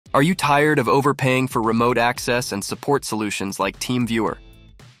Are you tired of overpaying for remote access and support solutions like TeamViewer?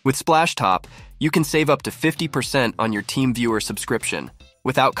 With Splashtop, you can save up to 50% on your TeamViewer subscription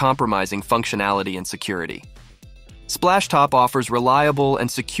without compromising functionality and security. Splashtop offers reliable and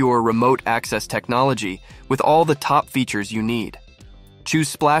secure remote access technology with all the top features you need.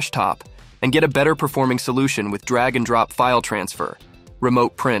 Choose Splashtop and get a better performing solution with drag-and-drop file transfer,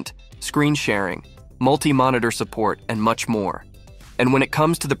 remote print, screen sharing, multi-monitor support, and much more. And when it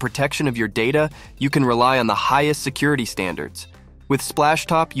comes to the protection of your data, you can rely on the highest security standards. With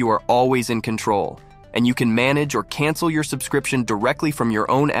Splashtop, you are always in control, and you can manage or cancel your subscription directly from your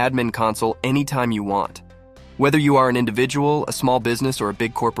own admin console anytime you want. Whether you are an individual, a small business, or a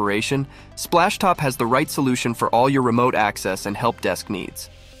big corporation, Splashtop has the right solution for all your remote access and help desk needs.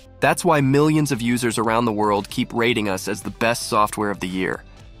 That's why millions of users around the world keep rating us as the best software of the year.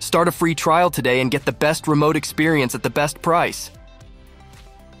 Start a free trial today and get the best remote experience at the best price.